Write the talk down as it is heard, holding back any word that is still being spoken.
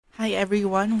Hi,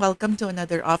 everyone. Welcome to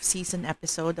another off season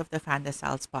episode of the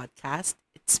Fandasals podcast.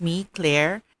 It's me,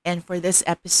 Claire. And for this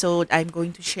episode, I'm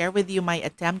going to share with you my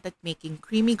attempt at making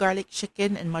creamy garlic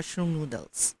chicken and mushroom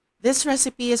noodles. This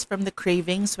recipe is from the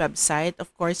Cravings website. Of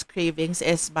course, Cravings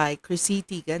is by Chrissy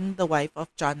Teigen, the wife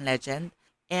of John Legend.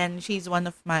 And she's one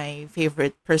of my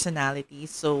favorite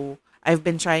personalities. So I've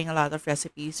been trying a lot of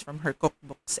recipes from her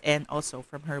cookbooks and also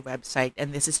from her website.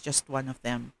 And this is just one of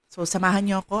them. So samahan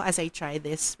niyo ako as I try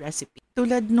this recipe.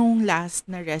 Tulad nung last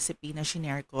na recipe na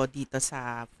shinare ko dito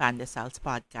sa Fandasals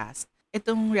podcast.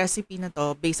 Itong recipe na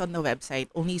to, based on the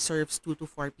website, only serves 2 to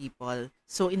 4 people.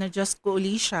 So, in-adjust ko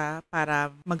uli siya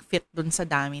para mag-fit dun sa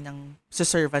dami ng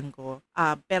suservan ko.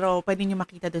 Pero pwede nyo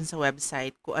makita dun sa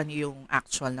website kung ano yung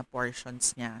actual na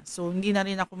portions niya. So, hindi na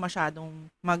rin ako masyadong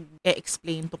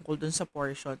mag-explain tungkol dun sa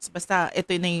portions. Basta,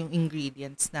 ito na yung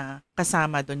ingredients na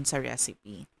kasama dun sa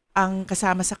recipe. Ang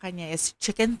kasama sa kanya is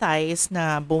chicken thighs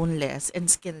na boneless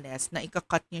and skinless na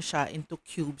ika-cut niyo siya into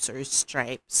cubes or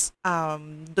stripes.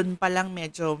 Dun pa lang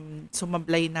medyo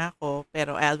sumablay na ako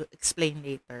pero I'll explain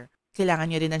later. Kailangan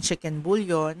niyo rin ng chicken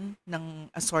bouillon, ng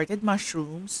assorted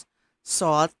mushrooms,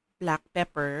 salt, black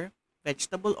pepper,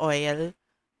 vegetable oil,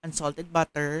 unsalted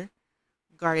butter,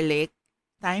 garlic,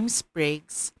 thyme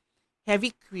sprigs,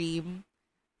 heavy cream,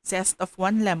 zest of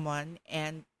 1 lemon,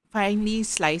 and finely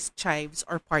sliced chives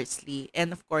or parsley.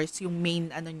 And of course, yung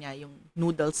main niya, yung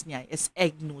noodles niya is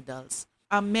egg noodles.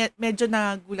 Medyo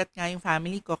nagulat nga yung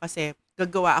family ko kasi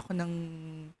gagawa ako ng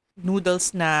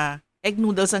noodles na egg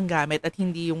noodles ang gamit at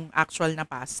hindi yung actual na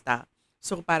pasta.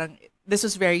 So parang this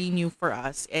was very new for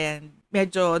us and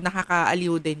medyo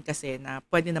nakakaaliw din kasi na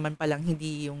pwede naman palang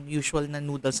hindi yung usual na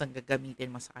noodles ang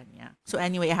gagamitin mo sa kanya. So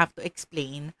anyway, I have to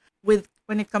explain.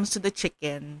 When it comes to the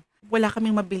chicken, wala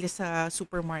kaming mabili sa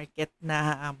supermarket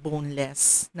na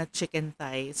boneless na chicken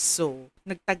thighs. So,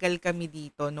 nagtagal kami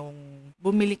dito nung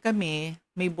bumili kami,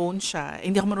 may bone siya.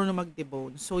 Hindi ako marunong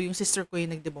mag-debone. So, yung sister ko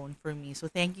yung nag-debone for me. So,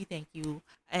 thank you.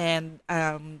 And,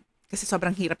 kasi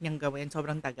sobrang hirap niyang gawin,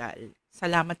 sobrang tagal.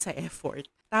 Salamat sa effort.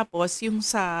 Tapos, yung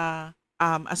sa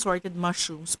assorted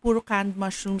mushrooms, puro canned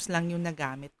mushrooms lang yung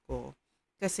nagamit ko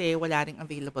kasi wala ring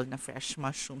available na fresh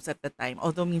mushrooms at the time.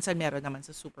 Although minsan meron naman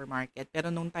sa supermarket. Pero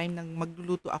nung time nang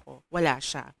magluluto ako, wala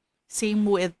siya. Same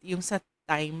with yung sa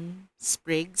thyme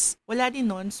sprigs. Wala din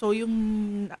nun. So yung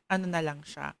na lang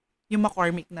siya. Yung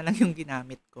McCormick na lang yung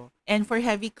ginamit ko. And for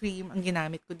heavy cream, ang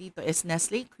ginamit ko dito is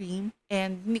Nestle cream.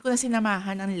 And hindi ko na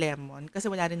sinamahan ng lemon kasi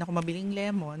wala rin ako mabiling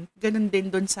lemon. Ganun din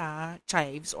dun sa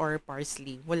chives or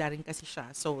parsley. Wala rin kasi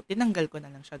siya. So, tinanggal ko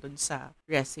na lang siya dun sa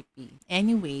recipe.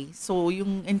 Anyway, so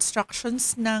yung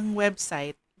instructions ng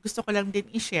website, gusto ko lang din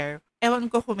i-share. Ewan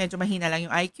ko kung medyo mahina lang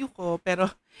yung IQ ko, pero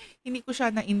hindi ko siya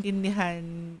naintindihan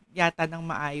yata ng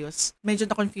maayos. Medyo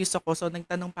na-confuse ako, so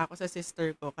nagtanong pa ako sa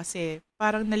sister ko kasi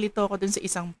parang nalito ako dun sa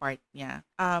isang part niya.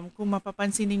 Kung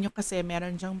mapapansin niyo kasi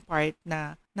meron diyang part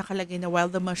na nakalagay na while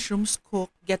the mushrooms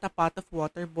cook, get a pot of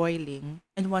water boiling.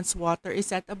 And once water is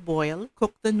at a boil,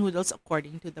 cook the noodles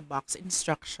according to the box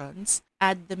instructions.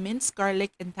 Add the minced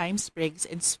garlic and thyme sprigs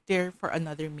and stir for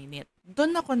another minute.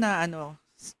 Doon ako na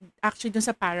actually dun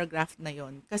sa paragraph na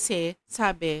yon kasi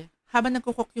sabi, habang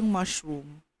nagkukok yung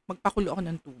mushroom, magpakulo ako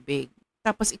ng tubig.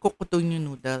 Tapos ikukuto yung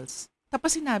noodles.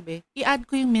 Tapos sinabi, i-add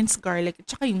ko yung minced garlic at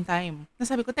saka yung thyme.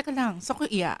 Nasabi ko, teka lang, so ko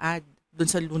i-add dun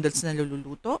sa noodles na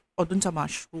lululuto o dun sa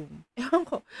mushroom? Ewan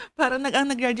ko. Parang ang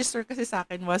nag-register kasi sa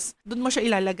akin was, dun mo siya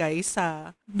ilalagay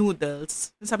sa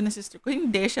noodles. Sabi ng sister ko,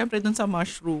 hindi, syempre dun sa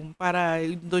mushroom para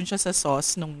dun siya sa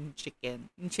sauce nung chicken.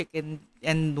 Yung chicken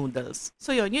and noodles.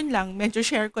 So yun lang. Medyo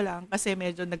share ko lang kasi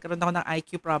medyo nagkaroon ako ng IQ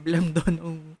problem doon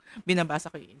nung binabasa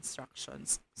ko yung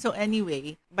instructions. So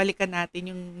anyway, balikan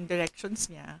natin yung directions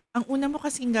niya. Ang una mo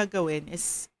kasing gagawin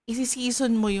is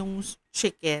isi-season mo yung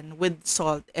chicken with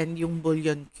salt and yung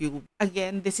bouillon cube.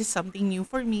 Again, this is something new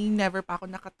for me. Never pa ako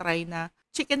nakatry na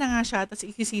chicken na nga siya, tapos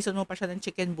isi-season mo pa siya ng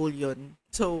chicken bouillon.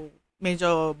 So,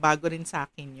 medyo bago rin sa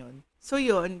akin yun. So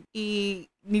yun,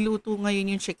 niluto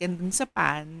ngayon yung chicken dun sa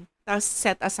pan, tapos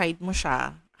set aside mo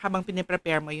siya habang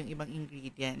piniprepare mo yung ibang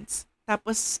ingredients.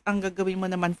 Tapos, ang gagawin mo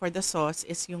naman for the sauce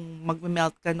is yung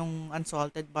mag-melt ka nung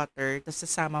unsalted butter, tapos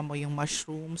sasama mo yung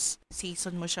mushrooms,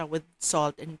 season mo siya with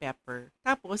salt and pepper.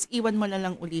 Tapos, iwan mo na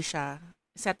lang uli siya,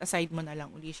 set aside mo na lang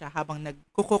uli siya habang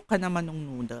nagkukok ka naman ng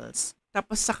noodles.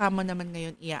 Tapos, saka mo naman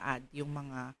ngayon i-add yung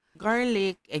mga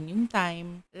garlic and yung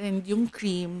thyme and yung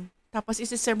cream. Tapos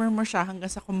isi-simmer mo siya hanggang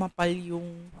sa kumapal yung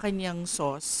kanyang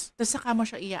sauce. Tapos saka mo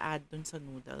siya i-add dun sa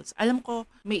noodles. Alam ko,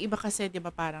 may iba kasi 'di ba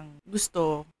parang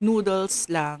gusto noodles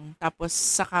lang tapos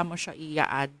saka mo siya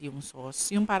i-add yung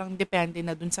sauce. Yung parang depende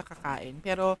na dun sa kakain.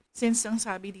 Pero since ang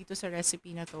sabi dito sa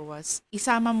recipe na to was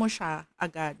isama mo siya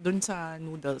agad dun sa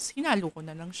noodles, hinalo ko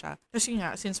na lang siya. Kasi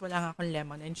nga, since wala nga akong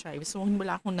lemon and chives, so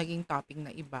wala akong naging topping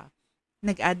na iba.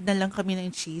 Nag-add na lang kami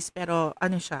ng cheese pero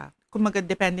ano siya, kumbaga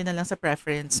depende na lang sa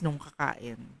preference nung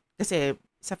kakain. Kasi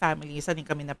sa family, isa din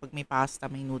kami na pag may pasta,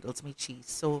 may noodles, may cheese.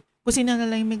 So, kung sino na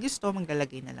lang yung may gusto,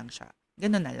 maglalagay na lang siya.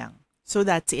 Ganun na lang. So,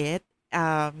 that's it.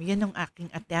 Yan ang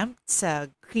aking attempt sa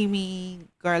creamy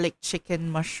garlic chicken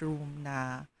mushroom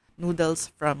na noodles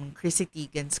from Chrissy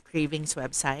Teigen's Cravings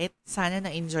website. Sana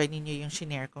na-enjoy ninyo yung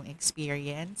shinare kong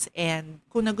experience. And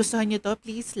kung nagustuhan nyo to,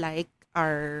 please like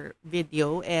our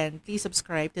video and please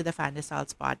subscribe to the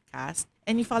Fandesals podcast.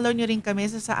 And i-follow nyo rin kami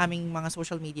sa aming mga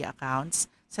social media accounts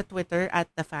sa Twitter at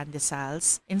The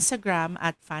Fandesals, Instagram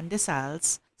at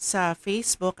Fandesals, sa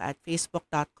Facebook at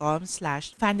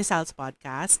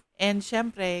facebook.com/fandesalspodcast. And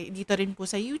syempre, dito rin po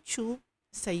sa YouTube,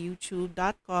 sa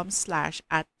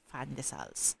youtube.com/at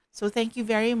Fandesals. So thank you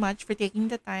very much for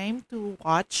taking the time to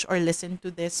watch or listen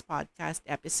to this podcast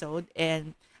episode,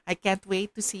 and I can't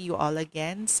wait to see you all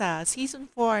again sa Season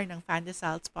 4 ng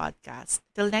Fandesals Podcast.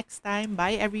 Till next time,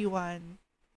 bye everyone!